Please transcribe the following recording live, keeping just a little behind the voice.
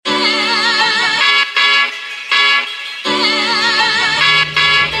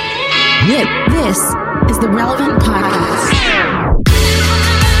This is the Relevant Podcast.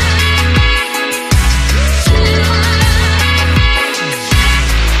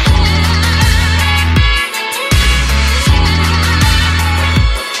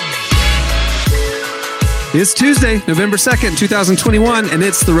 It's Tuesday, November 2nd, 2021, and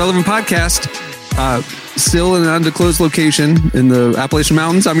it's the Relevant Podcast. Still in an undisclosed location in the Appalachian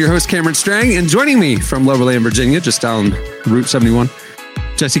Mountains. I'm your host, Cameron Strang, and joining me from Loverland, Virginia, just down Route 71,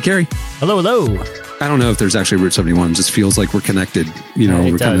 Jesse Carey. Hello, hello. I don't know if there's actually Route 71. It just feels like we're connected. You know,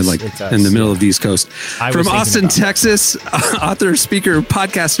 we're kind of like in the middle of the East Coast. From Austin, Texas, author, speaker,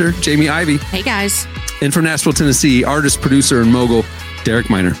 podcaster, Jamie Ivey. Hey, guys. And from Nashville, Tennessee, artist, producer, and mogul, Derek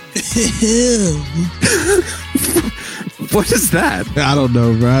Miner. What is that? I don't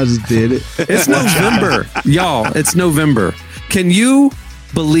know, bro. I just did it. It's November. Y'all, it's November. Can you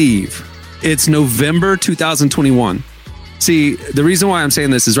believe it's November 2021? See, the reason why I'm saying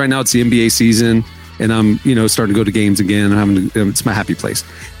this is right now it's the NBA season and I'm, starting to go to games again. It's my happy place.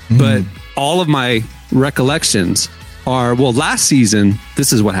 But all of my recollections are, last season,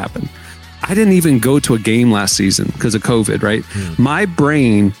 this is what happened. I didn't even go to a game last season because of COVID, right? My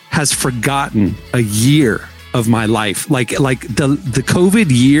brain has forgotten a year of my life. Like the COVID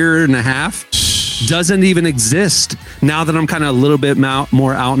year and a half doesn't even exist now that I'm kind of a little bit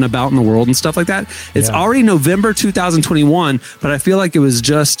more out and about in the world and stuff like that. It's already November 2021, but I feel like it was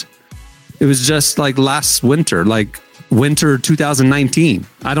just like last winter, like winter 2019.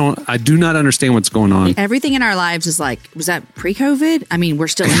 I do not understand what's going on. Everything in our lives is like, was that pre-COVID? I mean, we're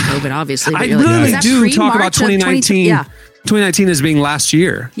still in COVID, obviously. I really do talk about 2019. 2019 as being last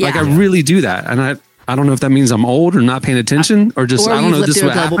year. Yeah. Like I really do that. And I don't know if that means I'm old or not paying attention or just, I don't know. Lived This is through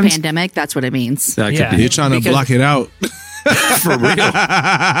what a global happens. pandemic. That's what it means. That could be. You're trying to block it out. For real.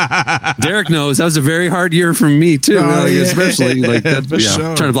 Derek knows that was a very hard year for me too. Especially like that.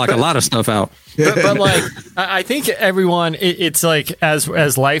 Sure. Trying to block a lot of stuff out. But like, I think everyone, it's like as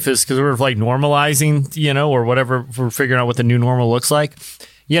life is, because we're like normalizing, or whatever, we're figuring out what the new normal looks like.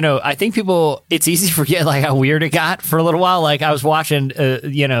 I think people, it's easy to forget like how weird it got for a little while. Like I was watching,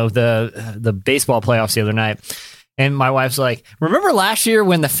 the baseball playoffs the other night. And my wife's like, remember last year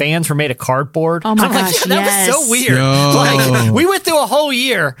when the fans were made of cardboard? Oh my I'm gosh, like, that was so weird. Like we went through a whole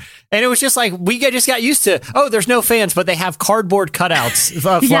year and it was just like, we just got used to, there's no fans, but they have cardboard cutouts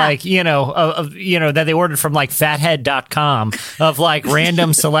of like, that they ordered from like fathead.com of like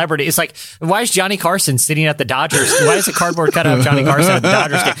random celebrity. It's like, why is Johnny Carson sitting at the Dodgers? Why is a cardboard cutout of Johnny Carson at the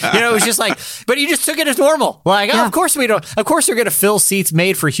Dodgers game? It was just like, but you just took it as normal. Like, of course we don't. Of course they're going to fill seats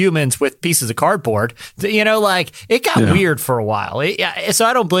made for humans with pieces of cardboard. Like it got weird for a while. So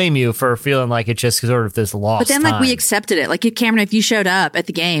I don't blame you for feeling like it's just sort of this lost But then time. like we accepted it. Like Cameron, if you showed up at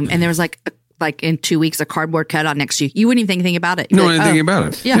the game and there was like in 2 weeks a cardboard cutout next to you, you wouldn't even think anything about it. No, anything about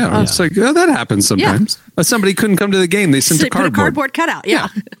it. Yeah. It's like, that happens sometimes. Somebody couldn't come to the game. They sent a Put a cardboard cutout. Yeah.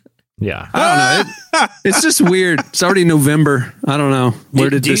 Yeah. I don't know. It's just weird. It's already November. I don't know.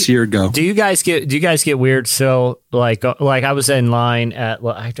 Where did this year go? Do you guys get weird? So like I was in line at,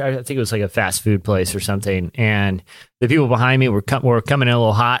 I think it was like a fast food place or something. And the people behind me were coming in a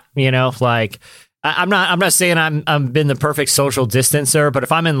little hot, like, I'm not saying I'm been the perfect social distancer, but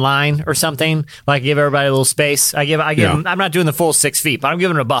if I'm in line or something, like give everybody a little space, I give them, I'm not doing the full 6 feet, but I'm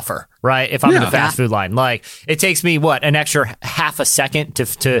giving a buffer, right? If I'm in the fast food line, like it takes me an extra half a second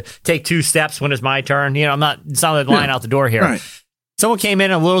to take 2 steps when it's my turn. It's not like the line out the door here. Right. Someone came in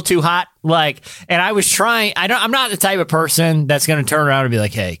a little too hot, and I was trying. I'm not the type of person that's going to turn around and be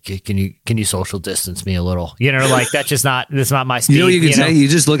like, "Hey, can you social distance me a little?" That's not my speed. You can say, you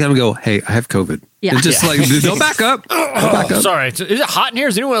just lock at them and go, "Hey, I have COVID." Yeah. And just like they'll back up. Sorry, is it hot in here?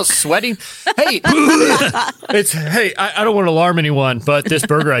 Is anyone else sweating? Hey, I don't want to alarm anyone, but this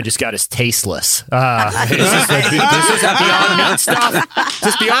burger I just got is tasteless. This is Beyond Meat stuff. Is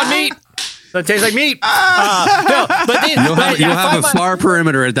this Beyond Meat? That tastes like meat. No, but then, you'll have a far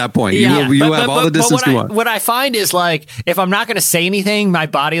perimeter at that point. Yeah. You have all the distance you want. What I find is like, if I'm not going to say anything, my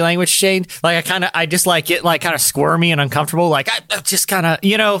body language change. Like I just like get like kind of squirmy and uncomfortable. Like I just kind of,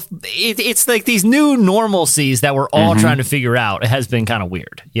 it's like these new normalcies that we're all trying to figure out. It has been kind of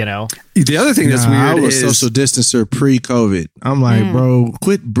weird, The other thing that's weird I was is social distancer pre-COVID. I'm like, bro,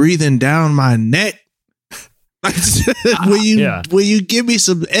 quit breathing down my neck. Will you give me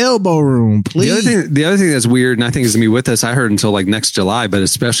some elbow room, please? The other thing that's weird, and I think is gonna be with us, I heard until like next July, but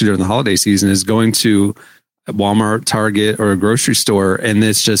especially during the holiday season, is going to Walmart, Target, or a grocery store, and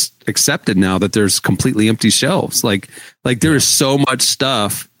it's just accepted now that there's completely empty shelves. Like there is so much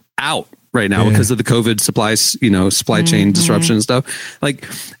stuff out. right now because of the COVID supply chain disruption and stuff. Like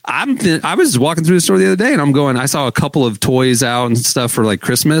I was walking through the store the other day and I'm going, I saw a couple of toys out and stuff for like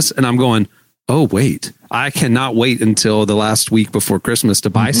Christmas. And I'm going, oh, wait, I cannot wait until the last week before Christmas to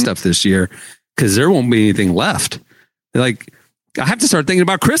buy stuff this year because there won't be anything left. Like, I have to start thinking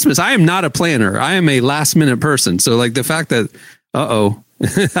about Christmas. I am not a planner. I am a last minute person. So like the fact that,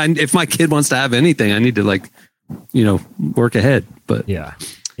 if my kid wants to have anything, I need to work ahead. But yeah.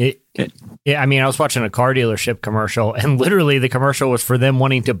 I mean, I was watching a car dealership commercial, and literally the commercial was for them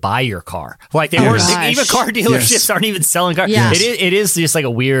wanting to buy your car. Like they weren't even car dealerships aren't even selling cars. Yes. It is just like a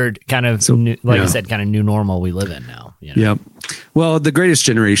weird kind of you said, kind of new normal we live in now. You know? Yep. Well, the greatest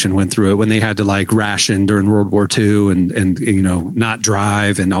generation went through it when they had to like ration during World War II and not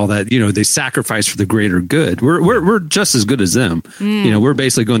drive and all that. They sacrificed for the greater good. We're just as good as them. We're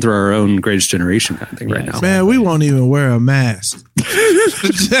basically going through our own greatest generation kind of thing right now. Man, we won't even wear a mask.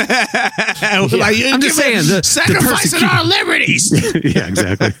 I'm just saying, sacrificing our liberties. Yeah,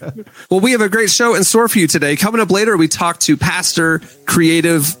 exactly. Well, we have a great show in store for you today. Coming up later, we talk to pastor,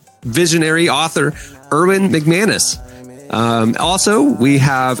 creative, visionary, author Erwin McManus. Also, we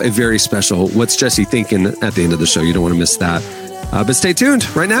have a very special What's Jesse Thinking at the end of the show. You don't want to miss that. But stay tuned.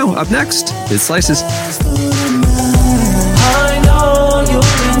 Right now, up next, it's Slices. I know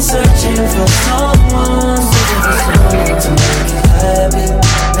you've been searching for someone to make you happy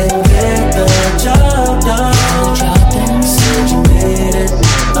and get the job done. Said you made it,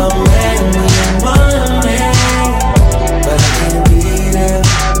 I'm ready with money, but I can't be there.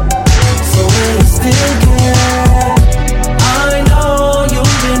 So will you still care? I know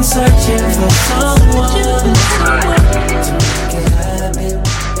you've been searching for someone to make you happy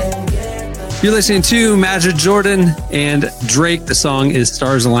and get the. You're listening to Majid Jordan and Drake. The song is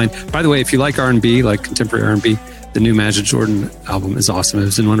Stars Align. By the way, if you like R&B, like contemporary R&B, the new Majid Jordan album is awesome. It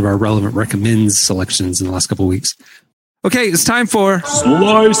was in one of our relevant recommends selections in the last couple of weeks. Okay, it's time for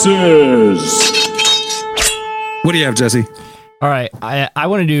Slices. What do you have, Jesse? All right. I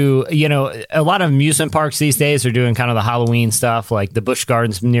want to do, a lot of amusement parks these days are doing kind of the Halloween stuff. Like the Busch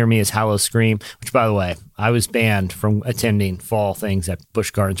Gardens near me is Hallow Scream, which, by the way, I was banned from attending fall things at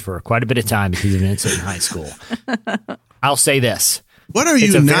Busch Gardens for quite a bit of time because of an incident in high school. I'll say this. What are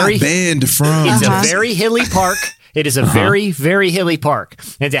you not banned from? It's a very hilly park. It is a very, very hilly park.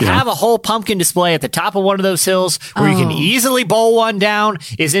 And to have a whole pumpkin display at the top of one of those hills where you can easily bowl one down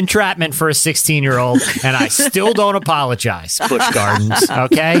is entrapment for a 16-year-old. And I still don't apologize, Busch Gardens.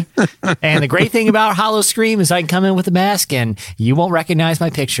 Okay? And the great thing about Hallow Scream is I can come in with a mask and you won't recognize my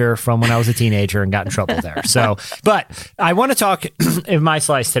picture from when I was a teenager and got in trouble there. So, but I want to talk in my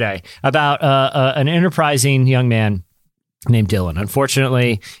slice today about an enterprising young man named Dylan.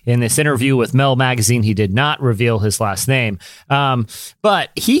 Unfortunately, in this interview with Mel Magazine, he did not reveal his last name.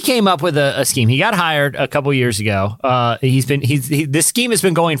 But he came up with a scheme. He got hired a couple years ago. This scheme has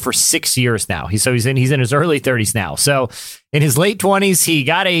been going for 6 years now. He's in his early 30s now. So in his late 20s, he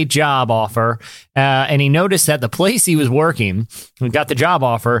got a job offer, and he noticed that the place he was working, who got the job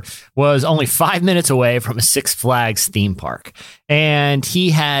offer, was only 5 minutes away from a Six Flags theme park. And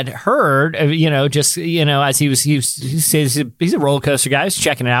he had heard, as he's a roller coaster guy, he's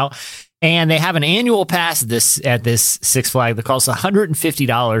checking it out. And they have an annual pass at this Six Flags that costs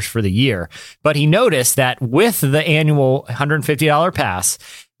 $150 for the year. But he noticed that with the annual $150 pass,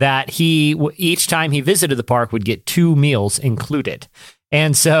 that each time he visited the park would get 2 meals included.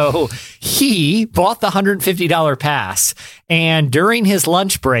 And so he bought the $150 pass, and during his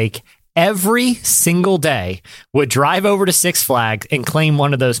lunch break, every single day would drive over to Six Flags and claim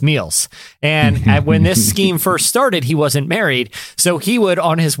one of those meals. And when this scheme first started, he wasn't married. So he would,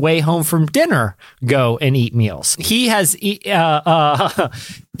 on his way home from dinner, go and eat meals. He has, he's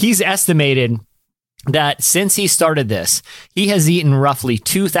estimated that since he started this, he has eaten roughly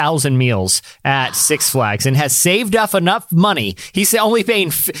 2,000 meals at Six Flags and has saved up enough money. He's only paying,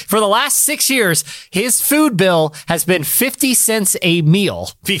 for the last 6 years, his food bill has been 50 cents a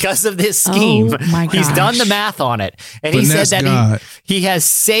meal because of this scheme. Oh my gosh. He's done the math on it. And he said that he has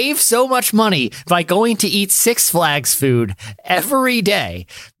saved so much money by going to eat Six Flags food every day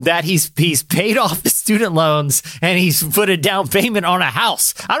that he's paid off the student loans and he's put a down payment on a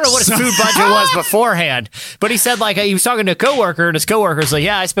house. I don't know what his food budget was before. But he said, he was talking to a coworker, and his coworker's like,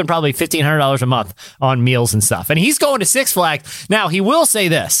 yeah, I spend probably $1,500 a month on meals and stuff. And he's going to Six Flags. Now, he will say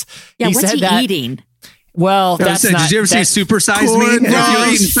this. Yeah, he what's said he eating? Well, that's not. Did you ever see Super Size Me? Corn If you're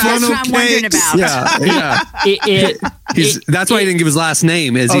dogs, eating fat- That's what I'm wondering about. Yeah. That's why he didn't give his last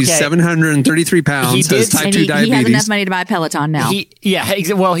name. He's Okay. 733 pounds. He Has did- type And 2 he has diabetes. enough money to buy a Peloton now. He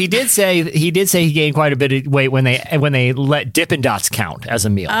did say he gained quite a bit of weight when they let Dippin' Dots count as a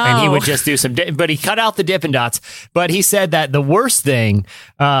meal, and he would just do some. But he cut out the Dippin' Dots. But he said that the worst thing,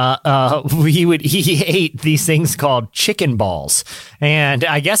 he ate these things called chicken balls, and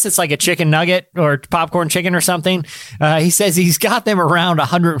I guess it's like a chicken nugget or popcorn chicken or something. He says he's got them around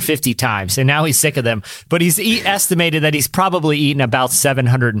 150 times, and now he's sick of them. But he's estimated that he's probably eaten about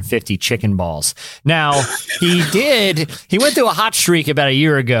 750 chicken balls. Now, he went through a hot streak about a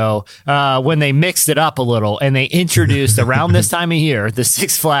year ago when they mixed it up a little, and they introduced around this time of year, the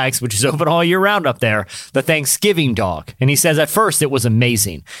Six Flags, which is open all year round up there, the Thanksgiving dog. And he says at first it was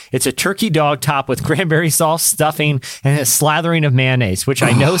amazing. It's a turkey dog topped with cranberry sauce, stuffing, and a slathering of mayonnaise, which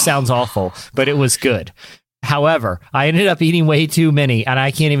I know sounds awful, but it was good. However, I ended up eating way too many, and I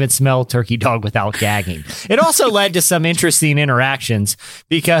can't even smell turkey dog without gagging. It also led to some interesting interactions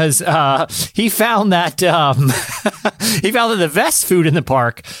because he found that the best food in the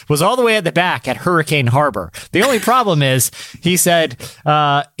park was all the way at the back at Hurricane Harbor. The only problem is, he said,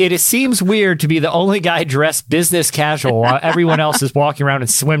 it seems weird to be the only guy dressed business casual while everyone else is walking around in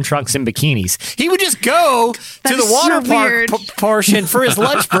swim trunks and bikinis. He would just go to the water park portion for his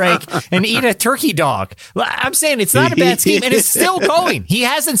lunch break and eat a turkey dog. I'm saying it's not a bad scheme, and it's still going. He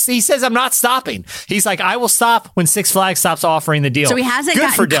says, I'm not stopping. He's like, I will stop when Six Flags stops offering the deal. So he hasn't Good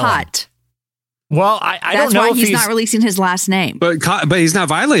for gotten Dylan. caught. Well, I That's don't know why if he's not releasing his last name. But he's not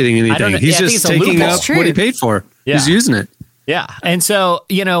violating I don't anything. know. He's Yeah, I think just it's a taking loophole. up what he paid for. Yeah. He's using it. Yeah. And so,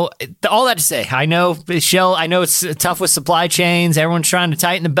 all that to say, I know, Michelle, I know it's tough with supply chains. Everyone's trying to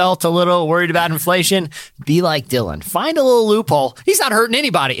tighten the belt a little, worried about inflation. Be like Dylan. Find a little loophole. He's not hurting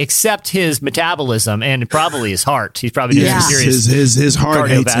anybody except his metabolism and probably his heart. He's probably doing some serious his heart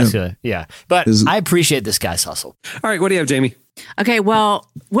hates him. cardiovascular. Yeah. But I appreciate this guy's hustle. All right. What do you have, Jamie? Okay, well,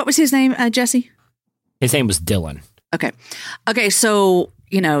 what was his name, Jesse? His name was Dylan. Okay, so,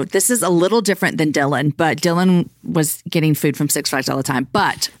 this is a little different than Dylan, but Dylan was getting food from Six Flags all the time.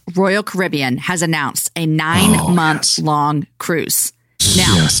 But Royal Caribbean has announced a 9-month long cruise.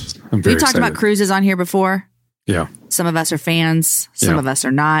 Now, I'm very we've talked about cruises on here before. Yeah. Some of us are fans. Some of us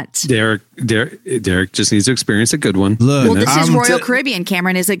are not. Derek just needs to experience a good one. Look, Well, this is Royal Caribbean,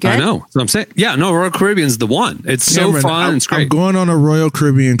 Cameron. Is it good? I know. So I'm saying, Royal Caribbean's the one. It's Cameron, so fun. It's great. I'm going on a Royal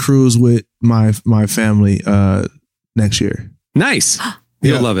Caribbean cruise with my family next year. Nice.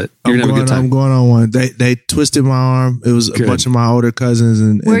 You'll love it. You're going to have a good time. I'm going on one. They twisted my arm. It was a bunch of my older cousins.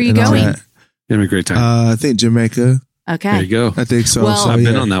 And where are you going? You're having a great time. I think Jamaica. Okay. There you go. I think so. Well, I've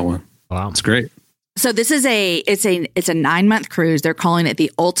been on that one. Wow. It's great. So this is a 9-month cruise. They're calling it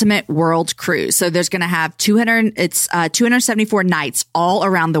the Ultimate World Cruise. So there's going to have 274 nights all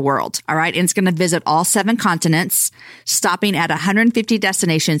around the world. All right. And it's going to visit all 7 continents, stopping at 150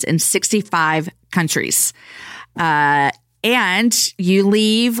 destinations in 65 countries. And you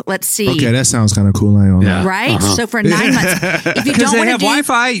leave, let's see. Okay, that sounds kind of cool. I don't know. Right? So for 9 months, if you Because don't they want to have do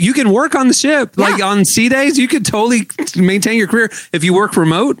Wi-Fi, you can work on the ship. Yeah. Like on sea days, you could totally maintain your career. If you work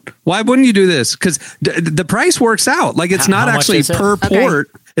remote, why wouldn't you do this? Because the price works out. Like it's not how much actually is it? per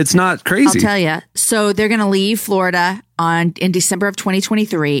port. It's not crazy. I'll tell you. So they're going to leave Florida in December of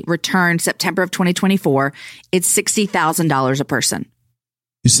 2023, return September of 2024. It's $60,000 a person.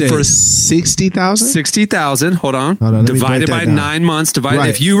 You said For 60,000? 60,000. Hold on. Hold on, let me Divided break by that down. 9 months. Divided. Right.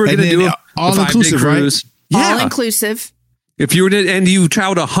 If you were going And to then do a all 5-day inclusive, right? cruise, All inclusive. If you were to, and you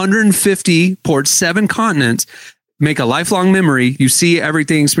traveled 150 ports, 7 continents, make a lifelong memory. You see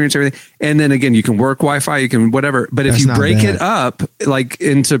everything, experience everything, and then again, you can work Wi-Fi, you can whatever. But if That's you not break bad. it up like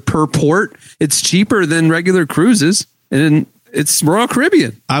into per port, it's cheaper than regular cruises, and it's Royal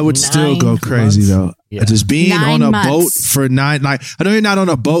Caribbean. I would still go 9 crazy months? though. Yeah. Just being 9 on a months. boat for 9, like I know you're not on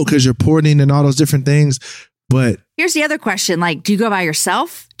a boat because you're porting and all those different things, but Here's the other question. Like, do you go by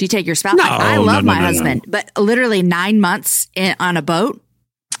yourself? Do you take your spouse? No, Like, I love no, my no, husband, but literally 9 months on a boat.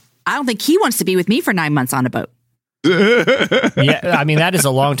 I don't think he wants to be with me for 9 months on a boat. Yeah, I mean that is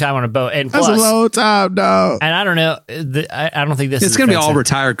a long time on a boat, and that's plus, a long time, dog. and I don't know, I don't think this It's is going to be all offensive.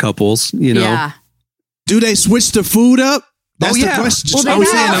 retired couples, you know. Yeah. Do they switch the food up? That's yeah. the question. Well, they I'm do.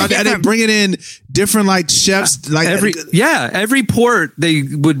 saying, are they Different- bringing in different like chefs? Like Every port they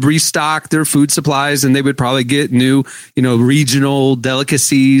would restock their food supplies, and they would probably get new, regional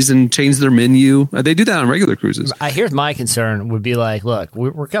delicacies and change their menu. They do that on regular cruises. Here's my concern would be like, look,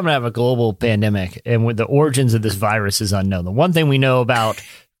 we're coming out of a global pandemic, and with the origins of this virus is unknown. The one thing we know about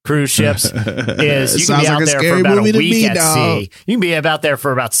cruise ships is you can Sounds be like out a there for scary about a movie to week me, at dog. sea. You can be out there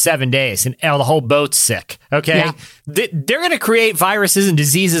for about 7 days, and the whole boat's sick. Okay, Yeah. They're going to create viruses and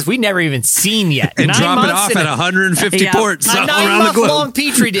diseases we never even seen yet. And 9 drop it months off in at 150 Yeah. ports a around the 9-month globe. long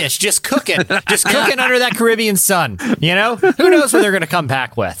petri dish, just cooking under that Caribbean sun. You know, who knows what they're going to come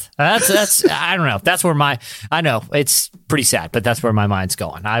back with? That's I don't know. That's where I know it's pretty sad, but that's where my mind's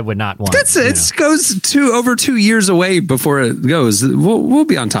going. I would not want. It goes over 2 years away before it goes. We'll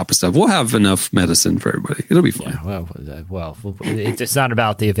be on top of stuff. We'll have enough medicine for everybody. It'll be fine. Well, it's not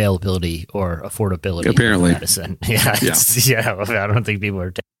about the availability or affordability Apparently. of medicine. Yeah, I don't think people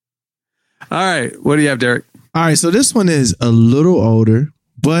are. All right. What do you have, Derek? All right, so this one is a little older,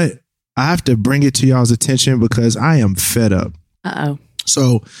 but I have to bring it to y'all's attention because I am fed up. Uh-oh.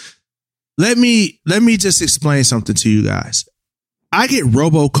 So let me just explain something to you guys. I get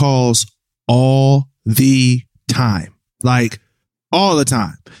robocalls all the time, like all the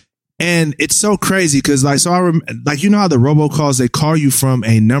time. And it's so crazy because you know how the robocalls, they call you from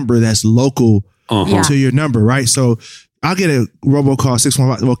a number that's local Yeah. to your number, right? So I'll get a robocall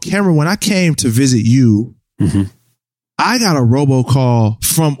 615. Well, Cameron, when I came to visit you, I got a robocall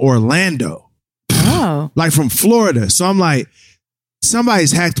from Orlando, Oh. like from Florida. So I'm like,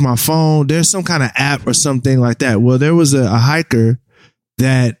 somebody's hacked my phone. There's some kind of app or something like that. Well, there was a hiker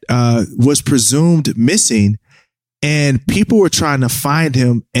that was presumed missing, and people were trying to find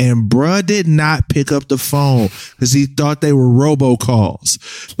him, and bruh did not pick up the phone because he thought they were robocalls.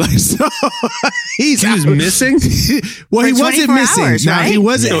 Like, so He was missing? Well, he For wasn't 24 missing. hours, No, right? he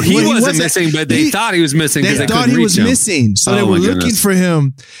wasn't. No, Well, he wasn't missing, but they thought he was missing because They they thought couldn't he was reach him. missing, so they Oh, were my looking goodness. for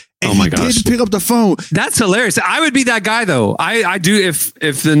him. And Oh, my he gosh. didn't pick up the phone. That's hilarious. I would be that guy though. I do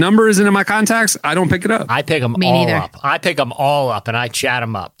if the number isn't in my contacts, I don't pick it up. I pick them Me all neither. up. I pick them all up and I chat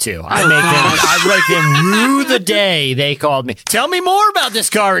them up too. I make them rue the day they called me. Tell me more about this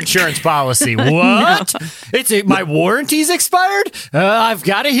car insurance policy. What? My warranty's expired? I've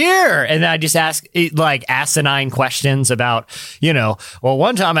got to hear. And then I just ask like asinine questions about, well,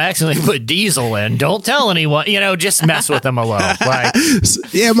 one time I accidentally put diesel in. Don't tell anyone. Just mess with them a little. Like,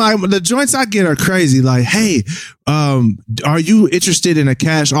 Yeah, the joints I get are crazy. Like, hey, are you interested in a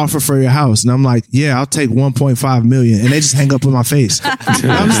cash offer for your house? And I'm like, yeah, I'll take 1.5 million. And they just hang up in my face.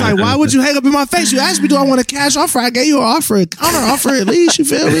 And I'm just like, why would you hang up in my face? You asked me, do I want a cash offer? I gave you an offer, a counter offer at least. You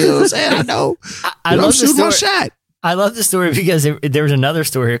feel me? You know what I'm saying? I know. I love shoot my shot. I love the story because there was another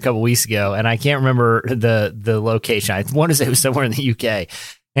story here a couple weeks ago, and I can't remember the location. I want to say it was somewhere in the UK.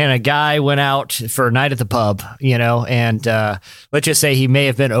 And a guy went out for a night at the pub, and let's just say he may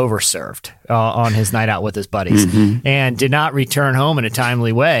have been overserved on his night out with his buddies and did not return home in a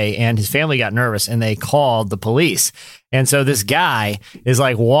timely way. And his family got nervous and they called the police. And so this guy is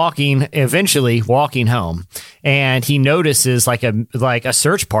like eventually walking home, and he notices like a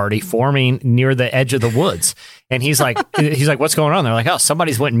search party forming near the edge of the woods. And he's like, what's going on? They're like, oh,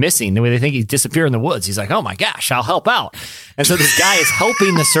 somebody's went missing. They think he disappeared in the woods. He's like, oh my gosh, I'll help out. And so this guy is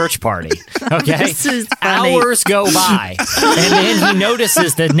helping the search party. Okay. This is funny. Hours go by. And then he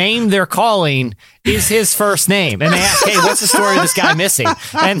notices the name they're calling is his first name. And they ask, hey, what's the story of this guy missing?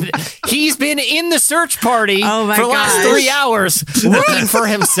 And he's been in the search party Oh my for the last gosh. 3 hours looking for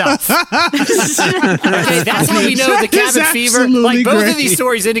himself. Okay, that's how we know the That is cabin fever. absolutely Like both great. of these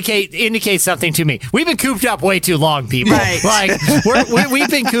stories indicate something to me. We've been cooped up way too long, people. Right. Like we've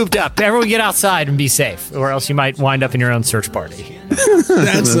been cooped up. Everyone get outside and be safe, or else you might wind up in your own search party.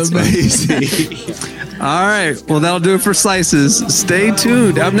 That's amazing. All right. Well, that'll do it for Slices. Stay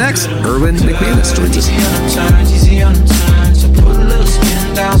tuned. Up next, Erwin McManus joins us. Easy on the turns. I put a little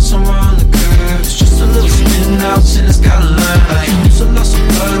spin down somewhere on the curves. Just a little spin out, and it's gotta learn. Like, it's a loss of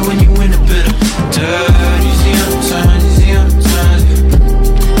blood when you win a bit of dirt. Easy on the turns, easy on the turns.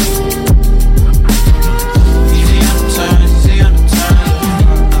 Easy on the turns, easy on the turns.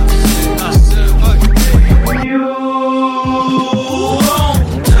 You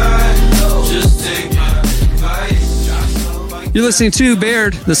won't die. Just take my advice. You're listening to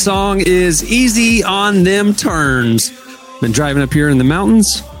Baird. The song is Easy on Them Turns. Been driving up here in the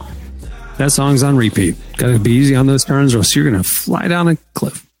mountains. That song's on repeat. Gotta be easy on those turns or else you're gonna fly down a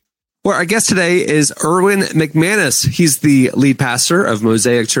cliff. Well, our guest today is Erwin McManus. He's the lead pastor of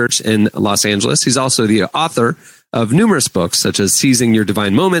Mosaic Church in Los Angeles. He's also the author of numerous books such as Seizing Your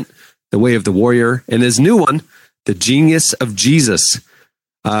Divine Moment, The Way of the Warrior, and his new one, The Genius of Jesus.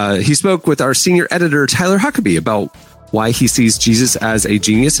 He spoke with our senior editor, Tyler Huckabee, about why he sees Jesus as a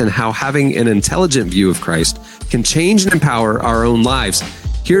genius and how having an intelligent view of Christ can change and empower our own lives.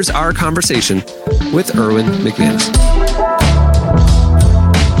 Here's our conversation with Erwin McManus.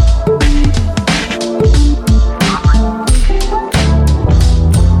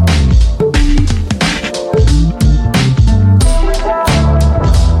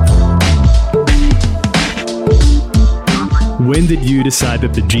 did you decide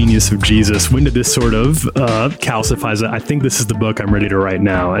that The Genius of Jesus, when did this sort of calcify that I think this is the book I'm ready to write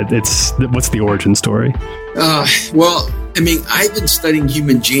now? What's the origin story? Well, I mean, I've been studying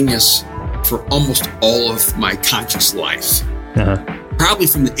human genius for almost all of my conscious life. Probably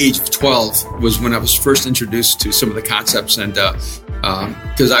from the age of 12 was when I was first introduced to some of the concepts, and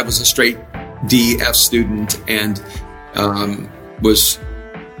because I was a straight D.F. student and was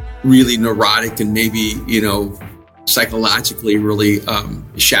really neurotic and maybe, psychologically really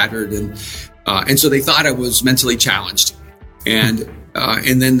shattered, and so they thought I was mentally challenged, and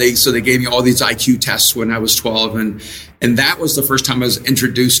then they gave me all these IQ tests when I was 12, and that was the first time I was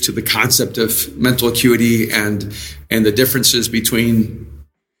introduced to the concept of mental acuity and the differences between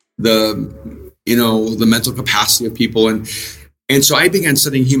the mental capacity of people, and so I began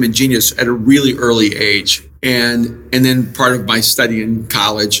studying human genius at a really early age. And then part of my study in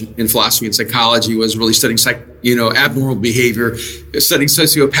college in philosophy and psychology was really studying abnormal behavior, studying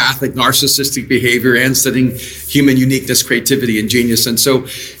sociopathic, narcissistic behavior, and studying human uniqueness, creativity, and genius. And so,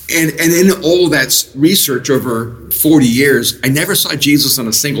 and in all that research over 40 years, I never saw Jesus on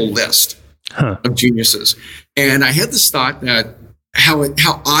a single list of geniuses. And I had this thought that how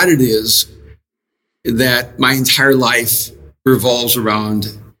odd it is that my entire life revolves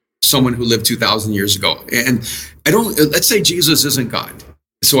around someone who lived 2,000 years ago. And let's say Jesus isn't God.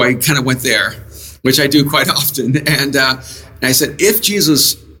 So I kind of went there, which I do quite often. And I said, if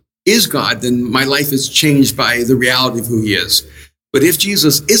Jesus is God, then my life is changed by the reality of who he is. But if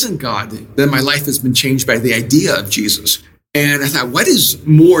Jesus isn't God, then my life has been changed by the idea of Jesus. And I thought, what is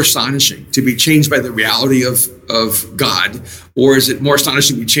more astonishing, to be changed by the reality of God? Or is it more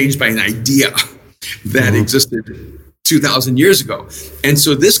astonishing to be changed by an idea that existed 2,000 years ago? And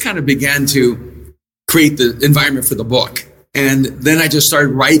so this kind of began to create the environment for the book. And then I just started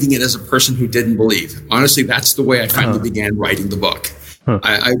writing it as a person who didn't believe. Honestly, that's the way I finally began writing the book.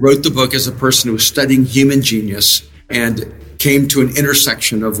 I wrote the book as a person who was studying human genius and came to an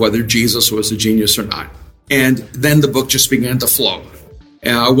intersection of whether Jesus was a genius or not. And then the book just began to flow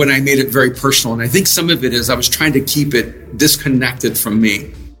when I made it very personal. And I think some of it is I was trying to keep it disconnected from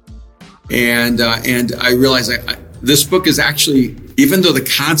me. And I realized this book is actually, even though the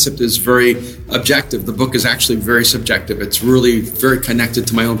concept is very objective, the book is actually very subjective. It's really very connected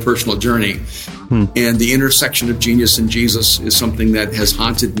to my own personal journey. And the intersection of genius and Jesus is something that has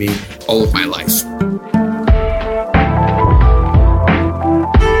haunted me all of my life.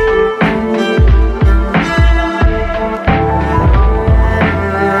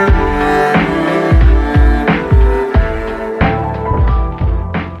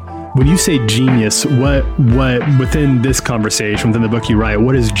 When you say genius, what within this conversation, within the book you write,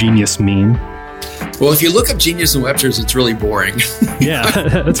 what does genius mean? Well, if you look up genius in Webster's, it's really boring. Yeah,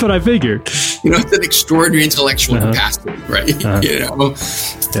 that's what I figured. It's an extraordinary intellectual capacity, right? Yeah,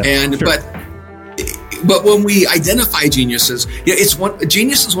 and sure. But when we identify geniuses,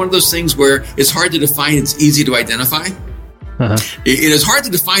 genius is one of those things where it's hard to define. It's easy to identify. It is hard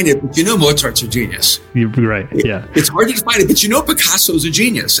to define it, but Mozart's a genius. You're right. Yeah, it's hard to define it, but Picasso's a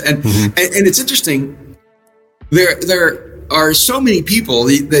genius, and it's interesting. There are so many people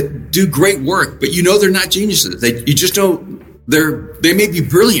that do great work, but they're not geniuses. You just don't. They may be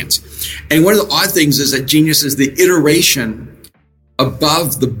brilliant, and one of the odd things is that genius is the iteration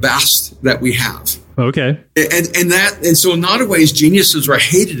above the best that we have. Okay, and so in a lot of ways, geniuses are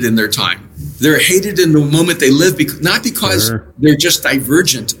hated in their time. They're hated in the moment they live, not because they're just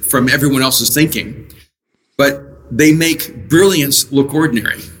divergent from everyone else's thinking, but they make brilliance look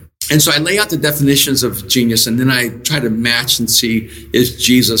ordinary. And so I lay out the definitions of genius, and then I try to match and see if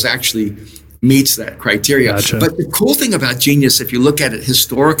Jesus actually meets that criteria. Gotcha. But the cool thing about genius, if you look at it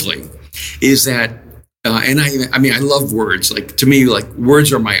historically, is that, and I love words. Like, to me, like,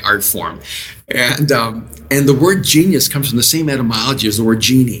 words are my art form. And the word genius comes from the same etymology as the word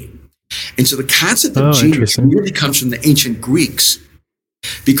genie. And so the concept of genius really comes from the ancient Greeks,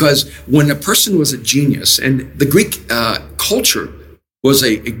 because when a person was a genius, and the Greek culture was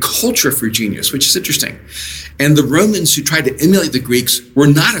a culture for genius, which is interesting. And the Romans who tried to emulate the Greeks were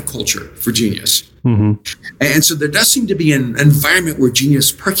not a culture for genius. And so there does seem to be an environment where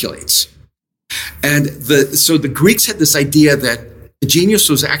genius percolates. And so the Greeks had this idea that genius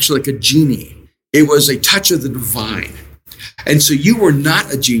was actually like a genie. It was a touch of the divine. And so you were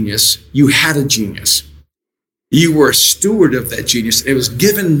not a genius, you had a genius. You were a steward of that genius. It was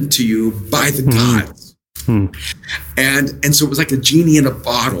given to you by the gods. And so it was like a genie in a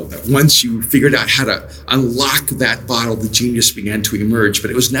bottle, that once you figured out how to unlock that bottle, the genius began to emerge. But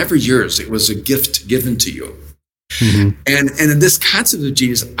it was never yours. It was a gift given to you. And this concept of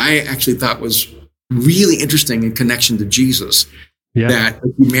genius, I actually thought was really interesting in connection to Jesus. Yeah. That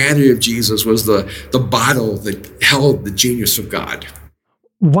the humanity of Jesus was the bottle that held the genius of God.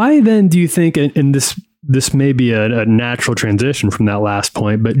 Why then do you think, and this may be a natural transition from that last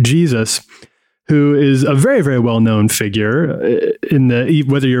point, but Jesus, who is a very, very well-known figure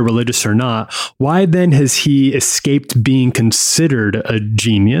whether you're religious or not, why then has he escaped being considered a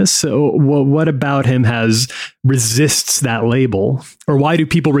genius? So what about him resists that label? Or why do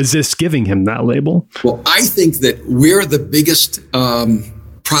people resist giving him that label? Well, I think that we're the biggest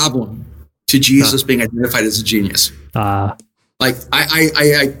problem to Jesus being identified as a genius. Like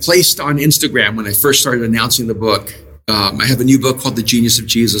I placed on Instagram when I first started announcing the book, I have a new book called The Genius of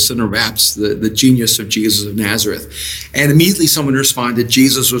Jesus, and it wraps the genius of Jesus of Nazareth. And immediately someone responded,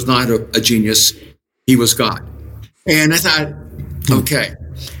 Jesus was not a genius, he was God. And I thought, okay,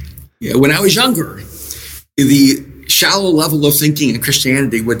 when I was younger, the shallow level of thinking in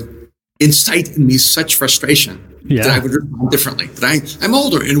Christianity would incite in me such frustration that I would respond differently. But I'm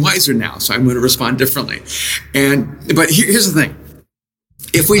older and wiser now, so I'm going to respond differently. But here's the thing.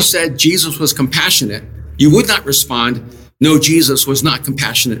 If we said Jesus was compassionate, you would not respond, no, Jesus was not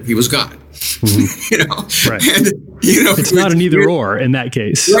compassionate, he was God. Mm-hmm. Right. And, it's not an either or in that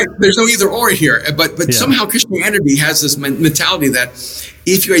case. Right. There's no either or here. But somehow Christianity has this mentality that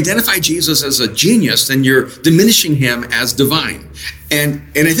if you identify Jesus as a genius, then you're diminishing him as divine. And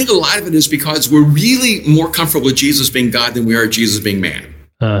I think a lot of it is because we're really more comfortable with Jesus being God than we are Jesus being man.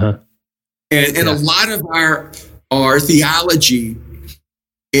 Uh-huh. And a lot of our theology,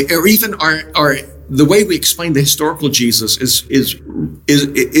 or even our the way we explain the historical Jesus is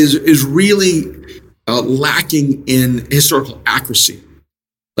really lacking in historical accuracy.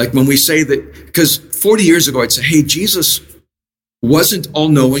 Like when we say that, because 40 years ago I'd say, hey, Jesus wasn't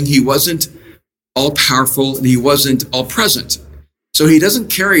all-knowing, he wasn't all-powerful, and he wasn't all-present. So he doesn't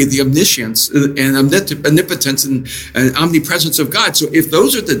carry the omniscience and omnipotence and omnipresence of God. So if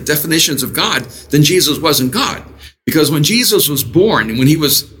those are the definitions of God, then Jesus wasn't God. Because when Jesus was born and when he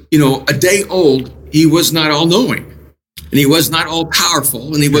was, a day old, he was not all-knowing and he was not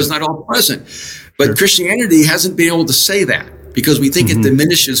all-powerful and he was not all-present. But Christianity hasn't been able to say that because we think it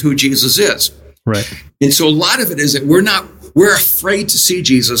diminishes who Jesus is. Right. And so a lot of it is that we're afraid to see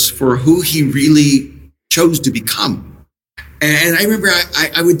Jesus for who he really chose to become. And I remember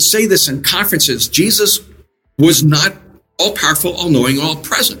I would say this in conferences, Jesus was not all-powerful, all-knowing,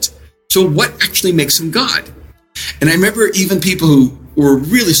 all-present. So what actually makes him God? And I remember even people who were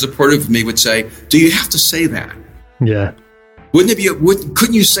really supportive of me would say, do you have to say that? Yeah.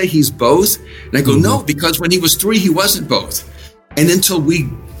 Couldn't you say he's both? And I go, no, because when he was 3, he wasn't both. And until we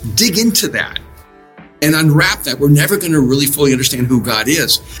dig into that and unwrap that, we're never going to really fully understand who God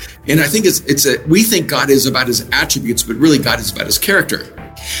is. And I think we think God is about his attributes, but really God is about his character.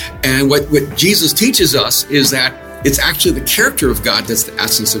 And what Jesus teaches us is that it's actually the character of God that's the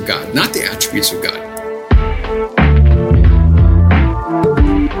essence of God, not the attributes of God.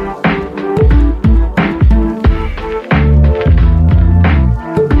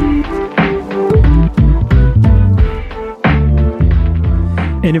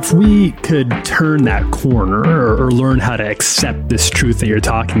 And if we could turn that corner or learn how to accept this truth that you're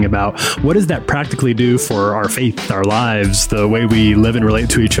talking about, what does that practically do for our faith, our lives, the way we live and relate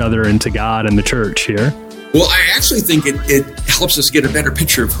to each other and to God and the church here? Well, I actually think it helps us get a better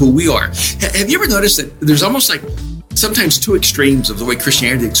picture of who we are. Have you ever noticed that there's almost like sometimes two extremes of the way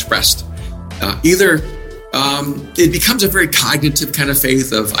Christianity is expressed? Either it becomes a very cognitive kind of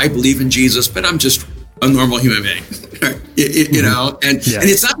faith of, I believe in Jesus, but I'm just a normal human being, and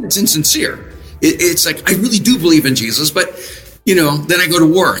it's not that it's insincere. It's like, I really do believe in Jesus, but, then I go to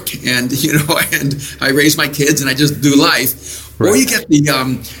work and, and I raise my kids and I just do life. Right. Or you get the,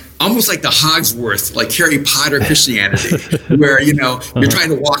 almost like the Hogsworth, like Harry Potter Christianity, where, you're trying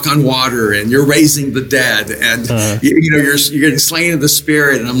to walk on water and you're raising the dead and, you're getting slain of the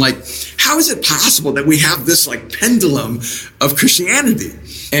Spirit. And I'm like, how is it possible that we have this like pendulum of Christianity?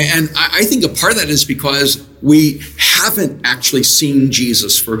 And I think a part of that is because we haven't actually seen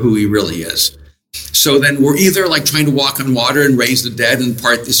Jesus for who he really is. So then we're either like trying to walk on water and raise the dead and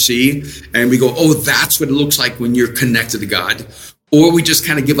part the sea. And we go, oh, that's what it looks like when you're connected to God. Or we just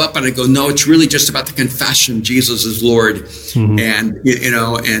kind of give up on it and go, no, it's really just about the confession. Jesus is Lord. And,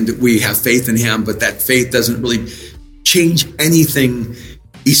 and we have faith in him, but that faith doesn't really change anything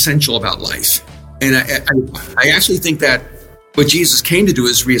essential about life. And I actually think that what Jesus came to do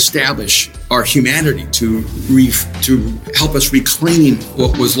is reestablish our humanity to help us reclaim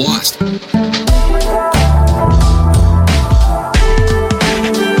what was lost.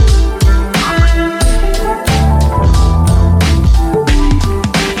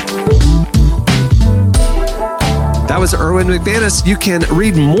 was Erwin McManus. You can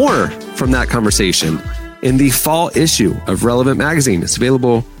read more from that conversation in the fall issue of Relevant Magazine. It's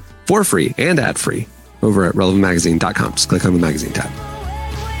available for free and ad-free over at relevantmagazine.com. Just click on the magazine tab.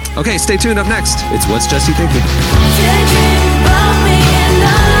 Okay, stay tuned. Up next, it's What's Jesse Thinking?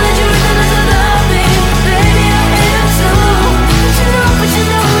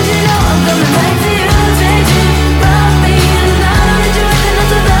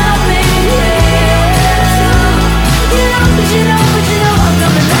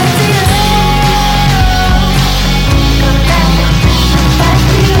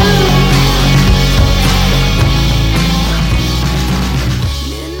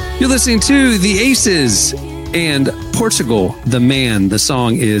 You're listening to The Aces and Portugal, the Man. The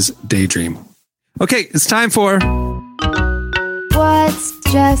song is Daydream. Okay, it's time for What's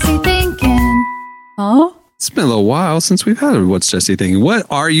Jesse Thinking? Huh? It's been a little while since we've had a What's Jesse Thinking. What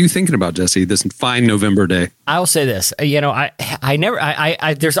are you thinking about, Jesse, this fine November day? I will say this, I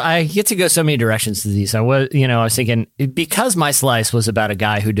get to go so many directions to these. I was thinking, because my slice was about a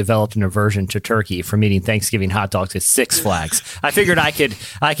guy who developed an aversion to turkey from eating Thanksgiving hot dogs at Six Flags. I figured I could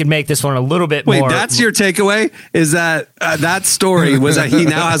make this one a little bit more. Wait, that's your takeaway? Is that that story was that he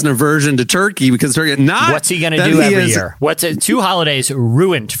now has an aversion to turkey because turkey? Not what's he going to do every year? Two holidays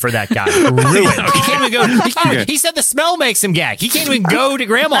ruined for that guy. Ruined. He can't even go. He said the smell makes him gag. He can't even go to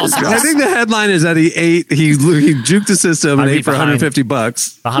grandma's house. I think the headline is that he juked the system and ate for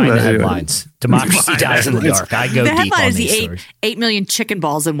 $150. Behind the headlines. Democracy dies in the dark. I go the deep headline on is these he stories. ate 8 million chicken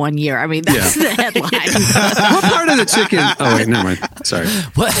balls in 1 year. I mean, that's the headline. What part of the chicken? Oh, wait, never mind. Sorry.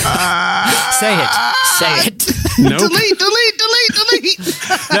 What? Say it. Nope. Delete.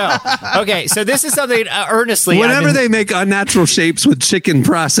 No. Okay, so this is something earnestly. Whenever they make unnatural shapes with chicken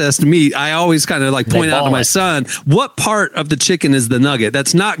processed meat, I always kind of point out to my son, what part of the chicken is the nugget?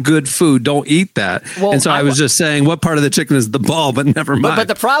 That's not good food. Don't eat that. Well, and so I was just saying, what part of the chicken is the ball? But never mind. But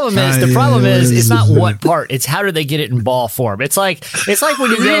the problem is, it's not what part. It's how do they get it in ball form? It's like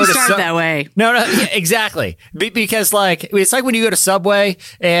when you go to start that way. No, yeah, exactly. Because it's like when you go to Subway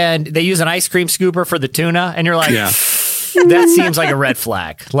and they use an ice cream scooper for the tuna, and you're like. Yeah. That seems like a red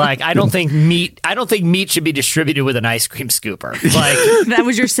flag. Like, I don't think meat should be distributed with an ice cream scooper. Like that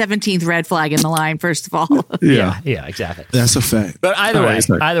was your 17th red flag in the line, first of all. Yeah, exactly. That's a fact. But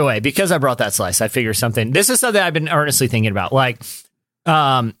either way, because I brought that slice, I figure this is something I've been earnestly thinking about.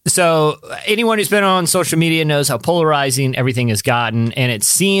 So anyone who's been on social media knows how polarizing everything has gotten. And it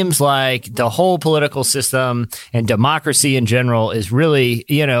seems like the whole political system and democracy in general is really,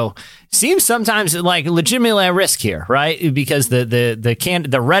 seems sometimes like legitimately at risk here, right? Because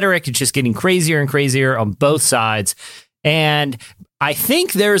the rhetoric is just getting crazier and crazier on both sides. And I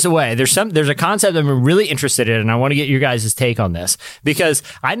think there's a way. There's a concept I'm really interested in, and I want to get your guys' take on this, because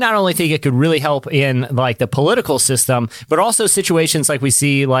I not only think it could really help in the political system, but also situations like we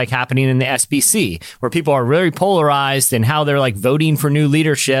see happening in the SBC, where people are really polarized and how they're voting for new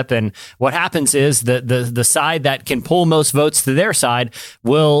leadership. And what happens is the side that can pull most votes to their side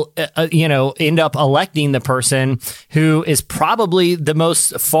will end up electing the person who is probably the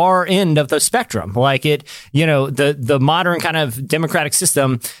most far end of the spectrum. The modern kind of democratic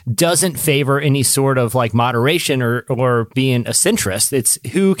system doesn't favor any sort of moderation or being a centrist. It's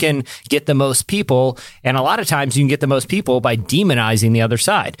who can get the most people. And a lot of times you can get the most people by demonizing the other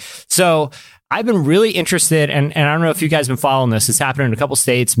side. So I've been really interested, and I don't know if you guys have been following this. It's happening in a couple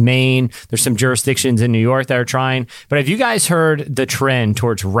states, Maine. There's some jurisdictions in New York that are trying. But have you guys heard the trend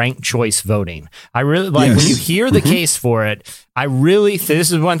towards ranked choice voting? I really when you hear the case for it,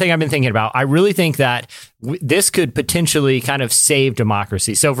 this is one thing I've been thinking about. I really think that this could potentially kind of save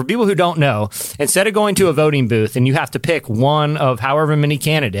democracy. So for people who don't know, instead of going to a voting booth and you have to pick one of however many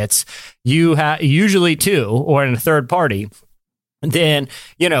candidates, you have usually two or in a third party. Then,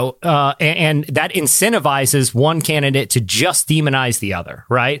 and that incentivizes one candidate to just demonize the other,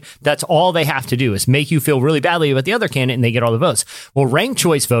 right? That's all they have to do is make you feel really badly about the other candidate and they get all the votes. Well, ranked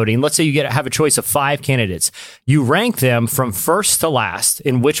choice voting, let's say you have a choice of 5 candidates. You rank them from first to last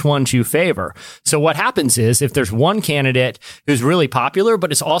in which ones you favor. So what happens is if there's one candidate who's really popular,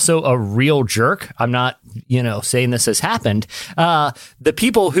 but is also a real jerk, I'm not, saying this has happened, the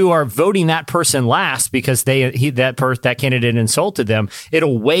people who are voting that person last because that candidate insulted them,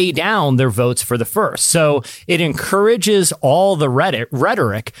 it'll weigh down their votes for the first. So it encourages all the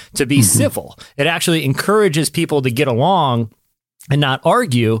rhetoric to be civil. It actually encourages people to get along and not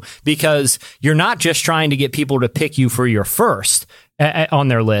argue, because you're not just trying to get people to pick you for your first. on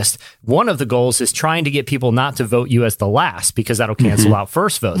their list. One of the goals is trying to get people not to vote you as the last, because that'll cancel out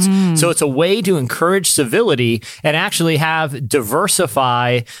first votes. So it's a way to encourage civility and actually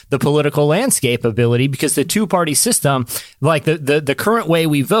diversify the political landscape ability, because the two-party system, like the current way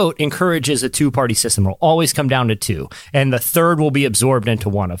we vote, encourages a two-party system. It'll always come down to two, and the third will be absorbed into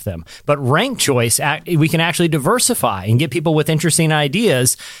one of them. But ranked choice, we can actually diversify and get people with interesting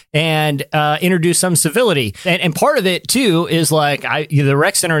ideas and introduce some civility. And part of it too is like the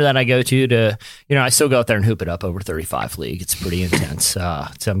rec center that I go to I still go out there and hoop it up over 35 league. It's pretty intense. So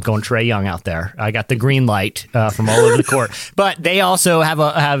I'm going Trae Young out there. I got the green light from all over the court. But they also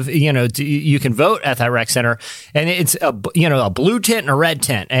you can vote at that rec center, and it's a blue tent and a red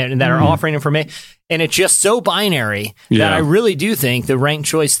tent, and that are offering information. And it's just so binary that I really do think the ranked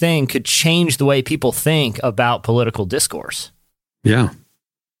choice thing could change the way people think about political discourse. Yeah.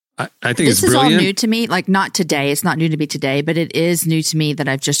 I think this it's brilliant. This is all new to me. Like, not today. It's not new to me today, but it is new to me that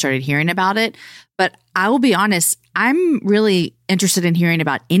I've just started hearing about it. But I will be honest, I'm really interested in hearing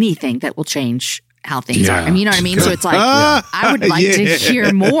about anything that will change how things are. I mean, you know what I mean? So it's like, I would like to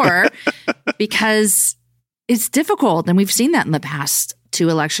hear more, because it's difficult. And we've seen that in the past 2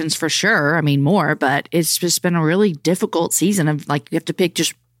 elections for sure. I mean, more, but it's just been a really difficult season of, like, you have to pick,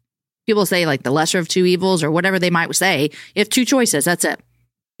 just people say like the lesser of 2 evils or whatever they might say. You have 2 choices. That's it.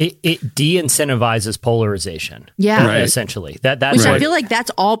 It de-incentivizes polarization. Yeah. Right. Essentially. That's Which what I feel like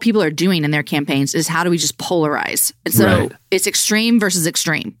that's all people are doing in their campaigns, is how do we just polarize? And so it's extreme versus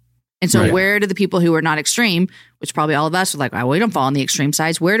extreme. And so where do the people who are not extreme, which probably all of us are like, well, we don't fall on the extreme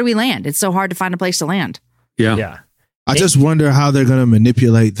sides, where do we land? It's so hard to find a place to land. Yeah. I just wonder how they're going to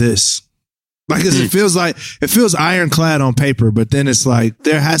manipulate this. Like, 'cause it feels ironclad on paper, but then it's like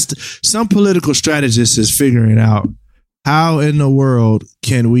some political strategist is figuring out, how in the world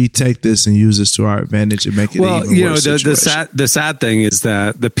can we take this and use this to our advantage and make it even worse? The sad thing is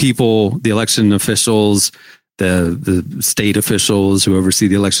that the people, the election officials, the state officials who oversee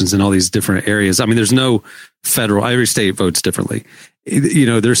the elections in all these different areas. I mean, there's no every state votes differently.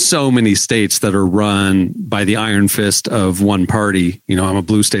 There's so many states that are run by the iron fist of one party. I'm a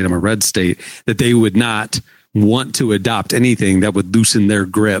blue state, I'm a red state, that they would not want to adopt anything that would loosen their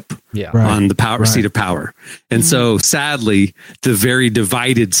grip on the seat of power. And so sadly, the very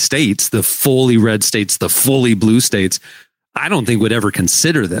divided states, the fully red states, the fully blue states, I don't think would ever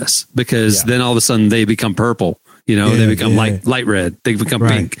consider this, because then all of a sudden they become purple. They become light red. They become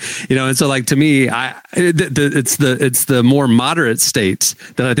pink. And so, like, to me, it's the more moderate states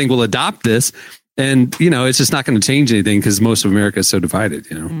that I think will adopt this. And, it's just not going to change anything, because most of America is so divided,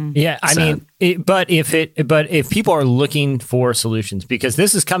 Yeah, I mean, but if people are looking for solutions, because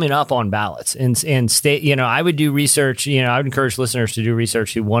this is coming up on ballots and state, I would do research, I would encourage listeners to do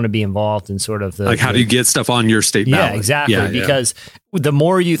research who want to be involved in sort of how do you get stuff on your state ballot? Yeah, exactly. Because the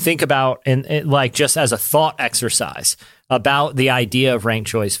more you think about, and like, just as a thought exercise about the idea of ranked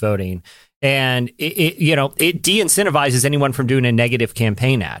choice voting, and it de-incentivizes anyone from doing a negative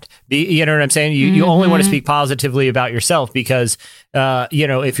campaign ad. You know what I'm saying? You only want to speak positively about yourself, because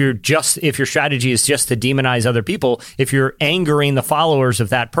if your strategy is just to demonize other people, if you're angering the followers of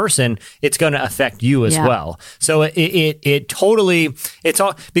that person, it's going to affect you as well. So it's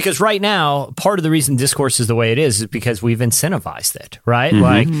all, because right now, part of the reason discourse is the way it is because we've incentivized it, right?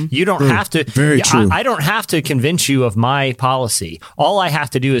 Like, you don't have to. Very true. I don't have to convince you of my policy. All I have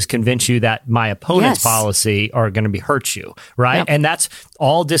to do is convince you that my opponent's policy are going to hurt you, right? Yep. And that's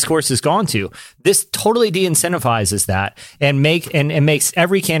all discourse has gone to. This totally de-incentivizes that and makes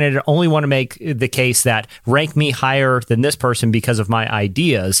every candidate only want to make the case that rank me higher than this person because of my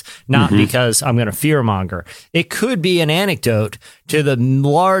ideas, not because I'm going to fearmonger. It could be an anecdote to the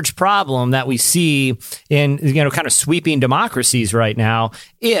large problem that we see in, kind of sweeping democracies right now,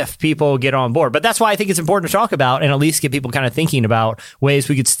 if people get on board. But that's why I think it's important to talk about and at least get people kind of thinking about ways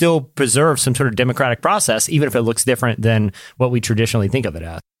we could still preserve some sort of democratic process, even if it looks different than what we traditionally think of it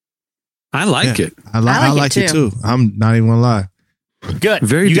as. I like it. I like it too. I'm not even gonna lie. Good.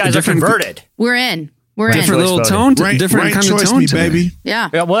 You guys are converted. We're in. Different little tone, different kind of tone, me, baby. Yeah.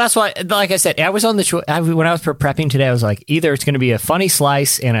 Well, that's why. Like I said, I was on the when I was prepping today. I was like, either it's going to be a funny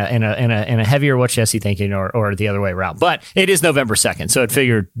slice and a heavier "What's Jesse thinking," or the other way around. But it is November 2nd, so it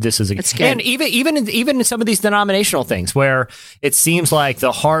figured this is It's good. And even in some of these denominational things where it seems like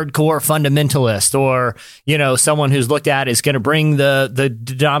the hardcore fundamentalist or someone who's looked at is going to bring the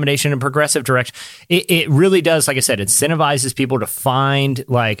denomination in progressive direction. It really does, like I said, incentivizes people to find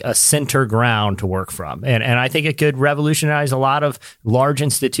like a center ground to work from. And I think it could revolutionize a lot of large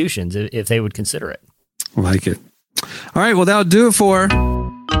institutions if they would consider it. I like it. All right. Well, that'll do it for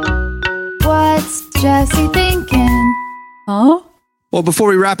What's Jesse thinking? Huh? Well, before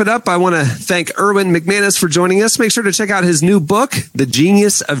we wrap it up, I want to thank Erwin McManus for joining us. Make sure to check out his new book, The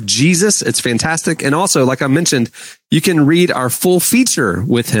Genius of Jesus. It's fantastic. And also, like I mentioned, you can read our full feature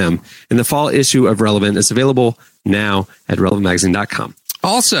with him in the fall issue of Relevant. It's available now at relevantmagazine.com.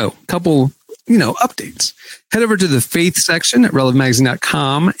 Also, a couple, updates. Head over to the faith section at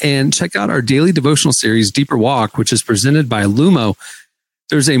relevantmagazine.com and check out our daily devotional series, Deeper Walk, which is presented by Lumo.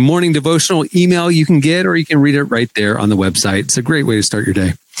 There's a morning devotional email you can get, or you can read it right there on the website. It's a great way to start your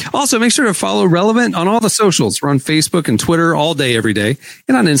day. Also, make sure to follow Relevant on all the socials. We're on Facebook and Twitter all day, every day,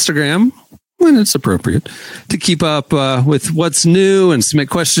 and on Instagram when it's appropriate to keep up with what's new and submit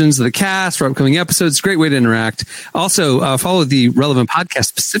questions to the cast for upcoming episodes. Great way to interact. Also, follow the Relevant Podcast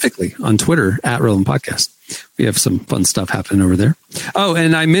specifically on Twitter at Relevant Podcast. We have some fun stuff happening over there. Oh,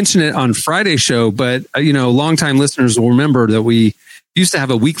 and I mentioned it on Friday's show, but, longtime listeners will remember that we used to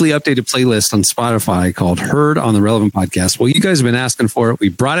have a weekly updated playlist on Spotify called Heard on the Relevant Podcast. Well, you guys have been asking for it. We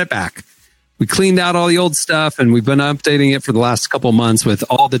brought it back. We cleaned out all the old stuff, and we've been updating it for the last couple of months with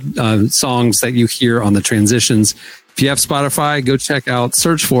all the songs that you hear on the transitions. If you have Spotify, go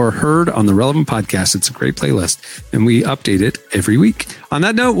search for Heard on the Relevant Podcast. It's a great playlist, and we update it every week. On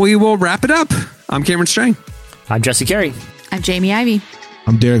that note, we will wrap it up. I'm Cameron Strang. I'm Jesse Carey. I'm Jamie Ivey.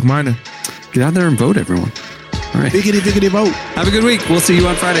 I'm Derek Miner. Get out there and vote, everyone. All right. Biggity vote. Have a good week. We'll see you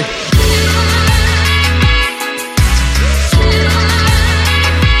on Friday.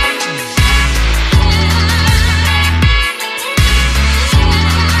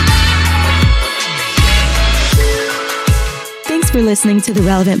 Thanks for listening to the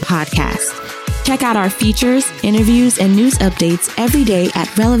Relevant Podcast. Check out our features, interviews, and news updates every day at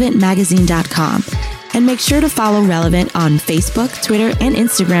relevantmagazine.com. And make sure to follow Relevant on Facebook, Twitter, and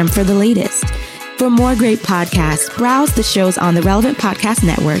Instagram for the latest. For more great podcasts, browse the shows on the Relevant Podcast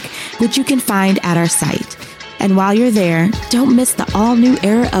Network, which you can find at our site. And while you're there, don't miss the all-new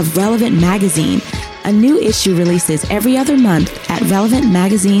era of Relevant Magazine. A new issue releases every other month at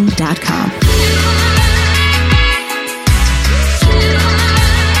relevantmagazine.com.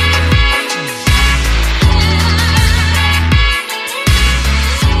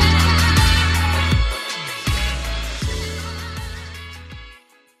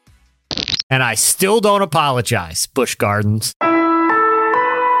 And I still don't apologize, Busch Gardens.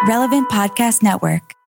 Relevant Podcast Network.